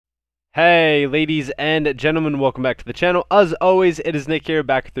Hey ladies and gentlemen, welcome back to the channel. As always, it is Nick here,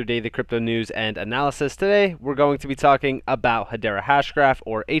 back with your daily crypto news and analysis. Today, we're going to be talking about Hedera Hashgraph,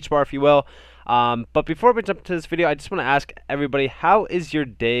 or HBAR if you will. But before we jump into this video, I just want to ask everybody, how is your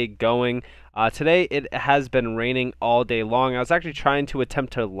day going? Today, it has been raining all day long. I was actually trying to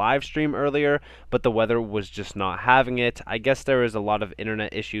attempt to live stream earlier, but the weather was just not having it. I guess there is a lot of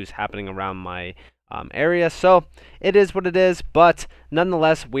internet issues happening around my area, so it is what it is. But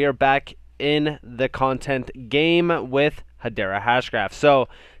nonetheless, we are back in the content game with Hedera Hashgraph. So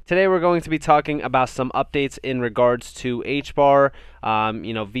today we're going to be talking about some updates in regards to HBAR,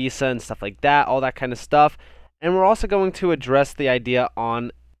 Visa and stuff like that, all that kind of stuff. And we're also going to address the idea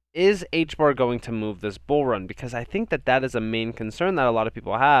on, is HBAR going to move this bull run? Because I think that is a main concern that a lot of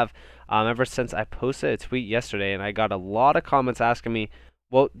people have ever since I posted a tweet yesterday, and I got a lot of comments asking me,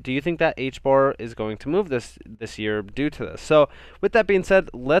 well, do you think that HBAR is going to move this year due to this? So with that being said,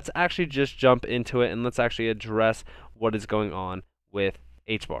 let's actually just jump into it and let's actually address what is going on with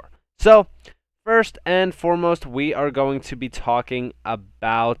HBAR. So first and foremost, we are going to be talking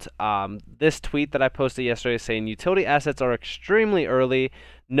about this tweet that I posted yesterday saying utility assets are extremely early.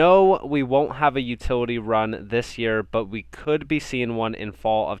 No, we won't have a utility run this year, but we could be seeing one in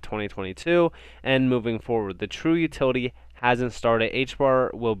fall of 2022 and moving forward. The true utility hasn't started.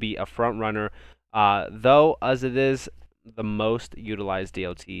 HBAR will be a front runner, though, as it is the most utilized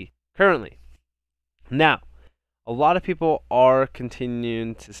DLT currently. Now, a lot of people are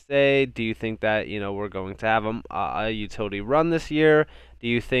continuing to say, do you think that, we're going to have a utility run this year? Do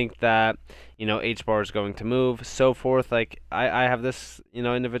you think that, HBAR is going to move? So forth. Like, I have this,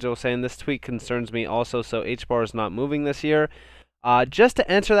 individual saying this tweet concerns me also, so HBAR is not moving this year. Just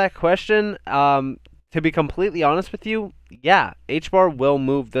to answer that question, to be completely honest with you, yeah, HBAR will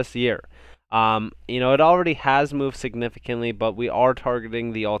move this year. It already has moved significantly, but we are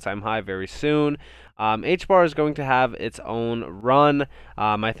targeting the all-time high very soon. HBAR is going to have its own run.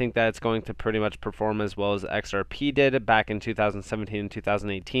 I think that it's going to pretty much perform as well as XRP did back in 2017 and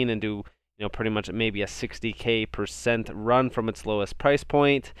 2018 and do, pretty much maybe a 60% run from its lowest price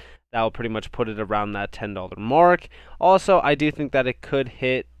point. That will pretty much put it around that $10 mark. Also, I do think that it could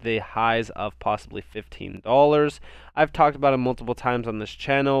hit the highs of possibly $15. I've talked about it multiple times on this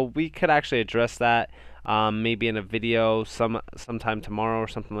channel. We could actually address that maybe in a video sometime tomorrow or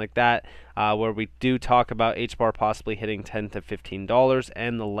something like that, where we do talk about HBAR possibly hitting $10 to $15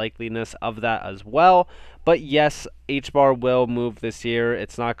 and the likeliness of that as well. But yes, HBAR will move this year.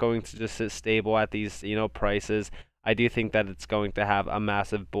 It's not going to just sit stable at these prices. I do think that it's going to have a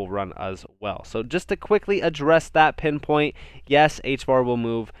massive bull run as well. So just to quickly address that pinpoint, yes, HBAR will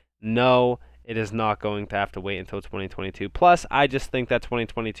move. No, it is not going to have to wait until 2022 plus. I just think that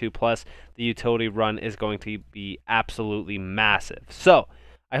 2022 plus, the utility run is going to be absolutely massive. So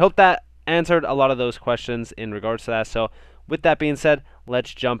I hope that answered a lot of those questions in regards to that. So with that being said,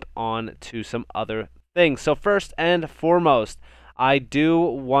 let's jump on to some other things. So first and foremost, I do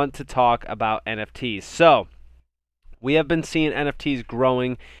want to talk about NFTs. So we have been seeing NFTs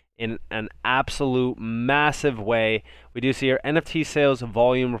growing in an absolute massive way. We do see our NFT sales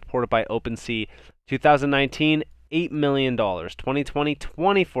volume reported by OpenSea. 2019, $8 million. 2020,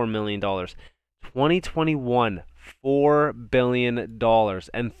 $24 million. 2021, $4 billion. And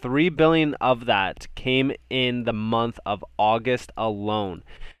 $3 billion of that came in the month of August alone.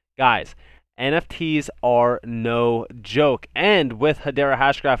 Guys, NFTs are no joke, and with Hedera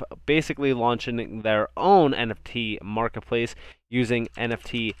Hashgraph basically launching their own NFT marketplace using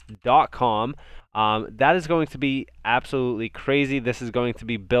NFT.com, that is going to be absolutely crazy. This is going to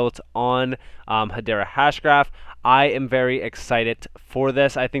be built on Hedera Hashgraph. I am very excited for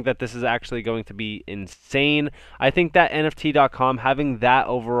this. I think that this is actually going to be insane. I think that NFT.com, having that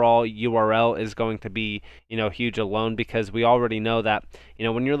overall URL is going to be, huge alone, because we already know that,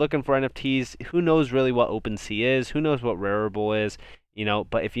 when you're looking for NFTs, who knows really what OpenSea is, who knows what Rarible is,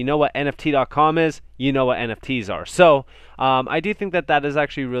 but if you know what NFT.com is, you know what NFTs are. So I do think that that is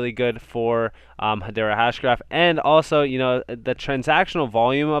actually really good for Hedera Hashgraph. And also, the transactional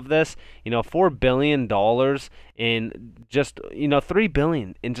volume of this, $4 billion in just, $3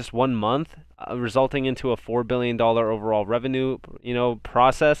 billion in just 1 month, resulting into a $4 billion overall revenue,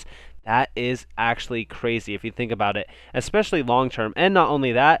 process. That is actually crazy if you think about it, especially long term. And not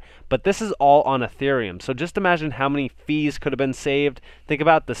only that, but this is all on Ethereum. So just imagine how many fees could have been saved. Think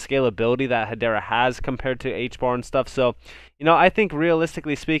about the scalability that Hedera has compared to HBAR and stuff. So, I think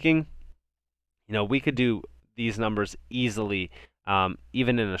realistically speaking, we could do these numbers easily,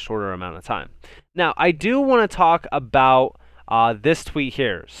 even in a shorter amount of time. Now, I do want to talk about this tweet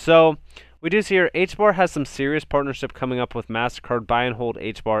here. So we do see here HBAR has some serious partnership coming up with MasterCard. Buy and hold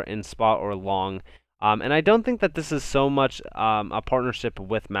HBAR in spot or long. And I don't think that this is so much a partnership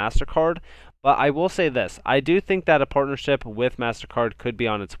with MasterCard, but I will say this. I do think that a partnership with MasterCard could be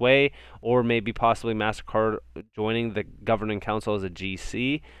on its way, or maybe possibly MasterCard joining the governing council as a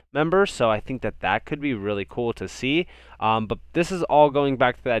GC member. So I think that that could be really cool to see. But this is all going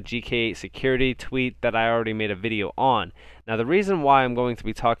back to that GK8 security tweet that I already made a video on. Now, the reason why I'm going to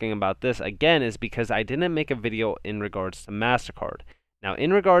be talking about this again is because I didn't make a video in regards to MasterCard. Now,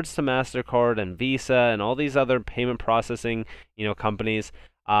 in regards to MasterCard and Visa and all these other payment processing, companies,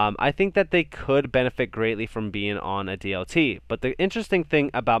 I think that they could benefit greatly from being on a DLT. But the interesting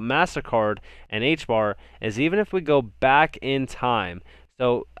thing about MasterCard and HBAR is even if we go back in time,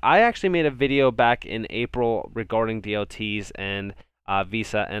 so I actually made a video back in April regarding DLTs and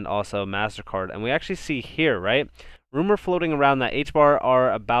Visa and also MasterCard, and we actually see here, right? Rumor floating around that HBAR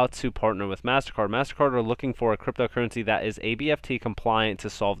are about to partner with MasterCard. MasterCard are looking for a cryptocurrency that is ABFT compliant to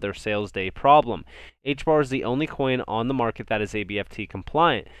solve their sales day problem. HBAR is the only coin on the market that is ABFT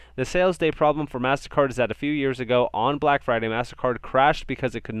compliant. The sales day problem for MasterCard is that a few years ago on Black Friday, MasterCard crashed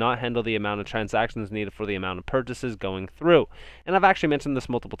because it could not handle the amount of transactions needed for the amount of purchases going through. And I've actually mentioned this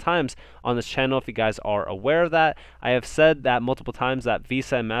multiple times on this channel if you guys are aware of that. I have said that multiple times that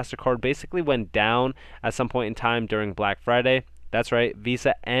Visa and MasterCard basically went down at some point in time during Black Friday. That's right,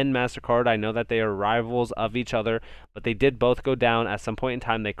 Visa and MasterCard. I know that they are rivals of each other, but they did both go down at some point in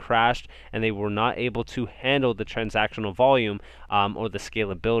time. They crashed and they were not able to handle the transactional volume or the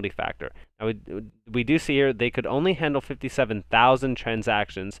scalability factor. Now, we do see here they could only handle 57,000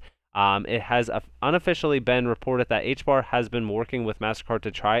 transactions. It has unofficially been reported that HBAR has been working with MasterCard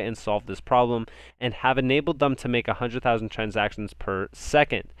to try and solve this problem and have enabled them to make 100,000 transactions per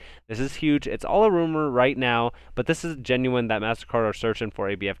second. This is huge. It's all a rumor right now, but this is genuine that MasterCard are searching for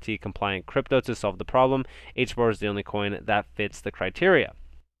ABFT compliant crypto to solve the problem. HBAR is the only coin that fits the criteria.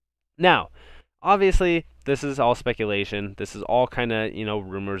 Now, obviously, this is all speculation. This is all kind of,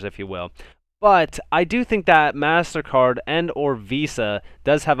 rumors, if you will. But I do think that MasterCard and or Visa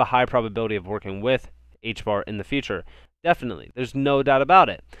does have a high probability of working with HBAR in the future. Definitely. There's no doubt about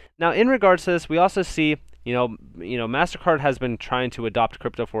it. Now, in regards to this, we also see, MasterCard has been trying to adopt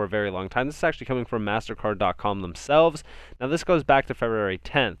crypto for a very long time. This is actually coming from MasterCard.com themselves. Now, this goes back to February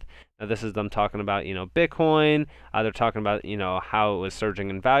 10th. Now, this is them talking about, Bitcoin. They're talking about, how it was surging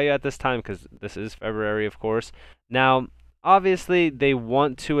in value at this time because this is February, of course. Now, obviously, they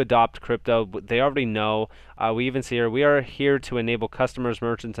want to adopt crypto, but they already know. We even see here, we are here to enable customers,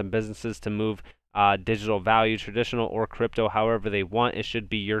 merchants, and businesses to move digital value, traditional or crypto, however they want. It should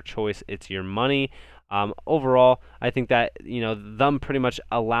be your choice. It's your money. Overall, I think that, them pretty much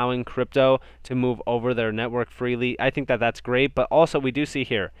allowing crypto to move over their network freely, I think that that's great. But also, we do see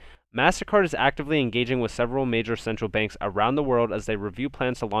here, MasterCard is actively engaging with several major central banks around the world as they review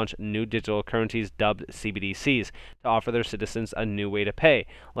plans to launch new digital currencies dubbed CBDCs to offer their citizens a new way to pay.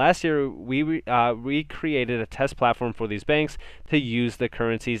 Last year, we created a test platform for these banks to use the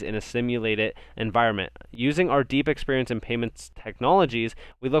currencies in a simulated environment. Using our deep experience in payments technologies,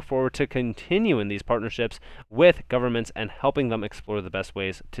 we look forward to continuing these partnerships with governments and helping them explore the best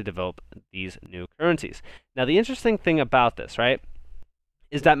ways to develop these new currencies. Now, the interesting thing about this, right,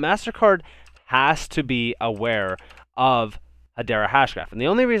 is that MasterCard has to be aware of Hedera Hashgraph. And the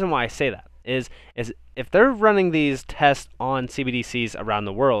only reason why I say that is if they're running these tests on CBDCs around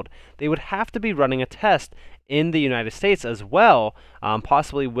the world, they would have to be running a test in the United States as well,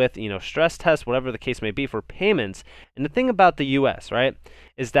 possibly with stress tests, whatever the case may be for payments. And the thing about the U.S., right,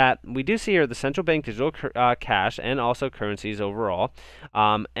 is that we do see here the central bank digital cash and also currencies overall,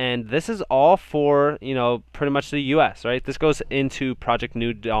 and this is all for pretty much the U.S., right? This goes into Project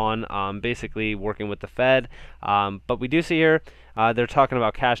New Dawn, basically working with the Fed, but we do see here they're talking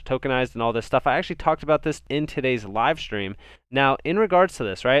about cash tokenized and all this stuff. I actually talked about this in today's live stream. Now, in regards to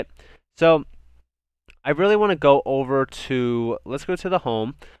this, right, so I really want to go over to, let's go to the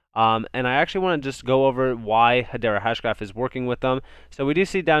home, and I actually want to just go over why Hedera Hashgraph is working with them. So we do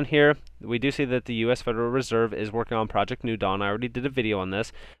see down here, we do see that the U.S. Federal Reserve is working on Project New Dawn. I already did a video on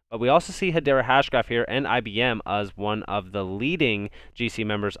this, but we also see Hedera Hashgraph here and IBM as one of the leading GC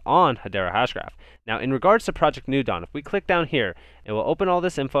members on Hedera Hashgraph. Now, in regards to Project New Dawn, if we click down here, it will open all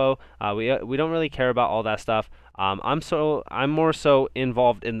this info. We don't really care about all that stuff. I'm more so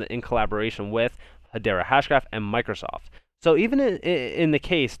involved in collaboration with Hedera Hashgraph and Microsoft. So even in the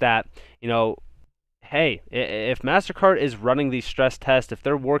case that, hey, if MasterCard is running these stress tests, if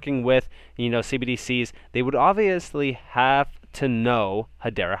they're working with, CBDCs, they would obviously have to know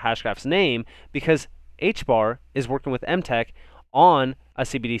Hedera Hashgraph's name because HBAR is working with MTech on a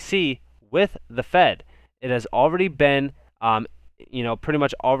CBDC with the Fed. It has already been, pretty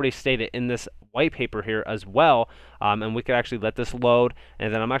much already stated in this white paper here as well. And we could actually let this load,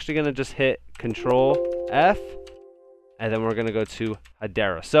 and then I'm actually going to just hit Control F, and then we're going to go to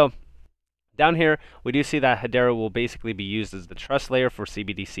Hedera. So down here, we do see that Hedera will basically be used as the trust layer for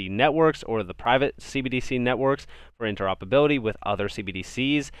CBDC networks, or the private CBDC networks, for interoperability with other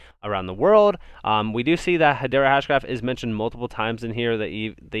CBDCs around the world. We do see that Hedera Hashgraph is mentioned multiple times in here.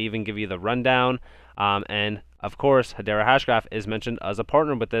 They even give you the rundown. And of course, Hedera Hashgraph is mentioned as a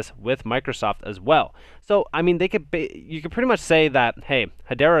partner with this, with Microsoft as well. So, I mean, you could pretty much say that, hey,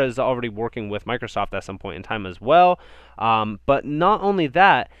 Hedera is already working with Microsoft at some point in time as well. But not only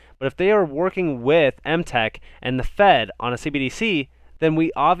that, but if they are working with MTech and the Fed on a CBDC, then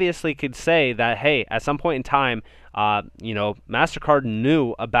we obviously could say that, hey, at some point in time, MasterCard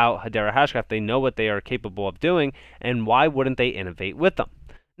knew about Hedera Hashgraph. They know what they are capable of doing, and why wouldn't they innovate with them?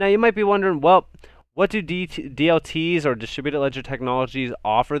 Now, you might be wondering, well, what do DLTs or distributed ledger technologies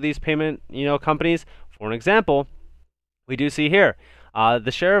offer these payment companies? For an example, we do see here, the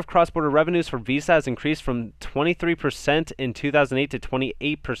share of cross-border revenues for Visa has increased from 23% in 2008 to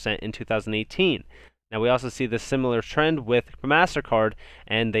 28% in 2018. Now, we also see this similar trend with MasterCard,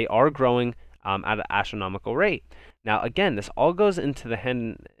 and they are growing at an astronomical rate. Now, again, this all goes into the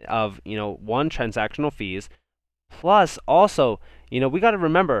hand of, one, transactional fees, plus also, we got to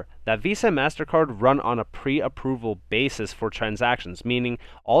remember that Visa and MasterCard run on a pre-approval basis for transactions, meaning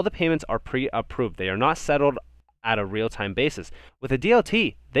all the payments are pre-approved. They are not settled at a real-time basis. With a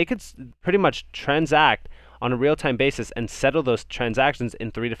DLT, they could pretty much transact on a real-time basis and settle those transactions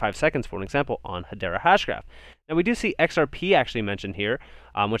in 3 to 5 seconds, for an example, on Hedera Hashgraph. Now, we do see XRP actually mentioned here,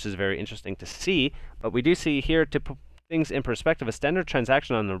 which is very interesting to see, but we do see here, to put things in perspective, a standard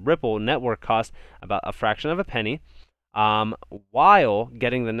transaction on the Ripple network costs about a fraction of a penny, while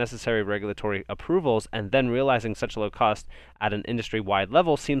getting the necessary regulatory approvals, and then realizing such low cost at an industry-wide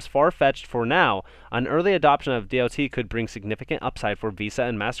level seems far-fetched for now. An early adoption of DLT could bring significant upside for Visa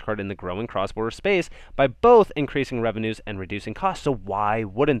and MasterCard in the growing cross-border space by both increasing revenues and reducing costs. So why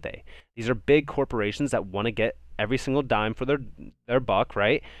wouldn't they? These are big corporations that want to get every single dime for their buck,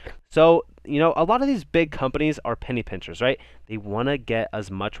 right? So, a lot of these big companies are penny pinchers, right? They want to get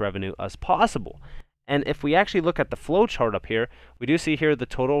as much revenue as possible. And if we actually look at the flow chart up here, we do see here the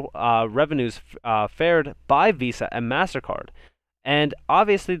total revenues fared by Visa and MasterCard. And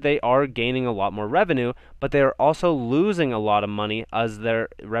obviously they are gaining a lot more revenue, but they are also losing a lot of money as their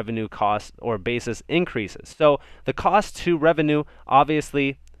revenue cost or basis increases. So the cost to revenue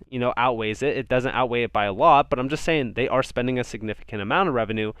obviously, outweighs it. It doesn't outweigh it by a lot, but I'm just saying they are spending a significant amount of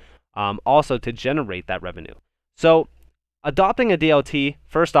revenue also to generate that revenue. So adopting a DLT,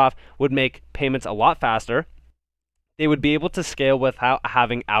 first off, would make payments a lot faster. They would be able to scale without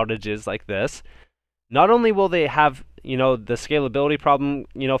having outages like this. Not only will they have, the scalability problem,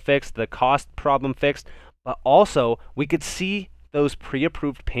 fixed, the cost problem fixed, but also we could see those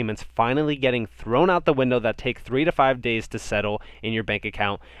pre-approved payments finally getting thrown out the window that take 3 to 5 days to settle in your bank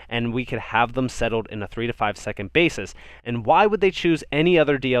account, and we could have them settled in a 3 to 5 second basis. And why would they choose any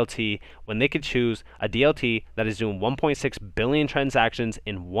other DLT when they could choose a DLT that is doing 1.6 billion transactions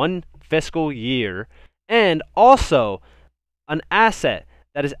in one fiscal year, and also an asset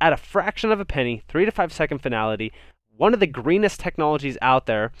that is at a fraction of a penny, 3 to 5 second finality, one of the greenest technologies out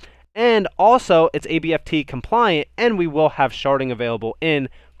there, and also it's ABFT compliant, and we will have sharding available in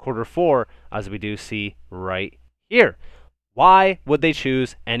Q4, as we do see right here. Why would they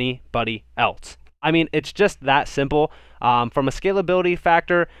choose anybody else? I mean, it's just that simple. From a scalability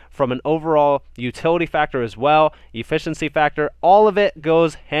factor, from an overall utility factor as well, efficiency factor, all of it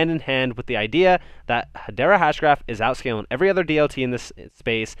goes hand in hand with the idea that Hedera Hashgraph is outscaling every other DLT in this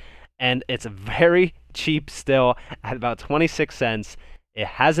space, and it's very cheap still at about 26 cents. It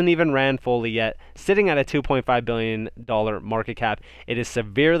hasn't even ran fully yet, sitting at a $2.5 billion market cap. It is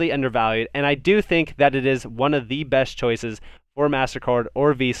severely undervalued, and I do think that it is one of the best choices for MasterCard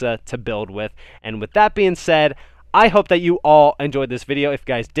or Visa to build with. And with that being said, I hope that you all enjoyed this video. If you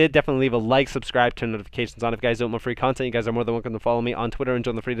guys did, definitely leave a like, subscribe, turn notifications on. If you guys don't want free content, you guys are more than welcome to follow me on Twitter and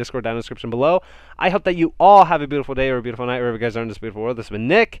join the free Discord down in the description below. I hope that you all have a beautiful day or a beautiful night wherever you guys are in this beautiful world. This has been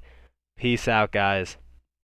Nick. Peace out, guys.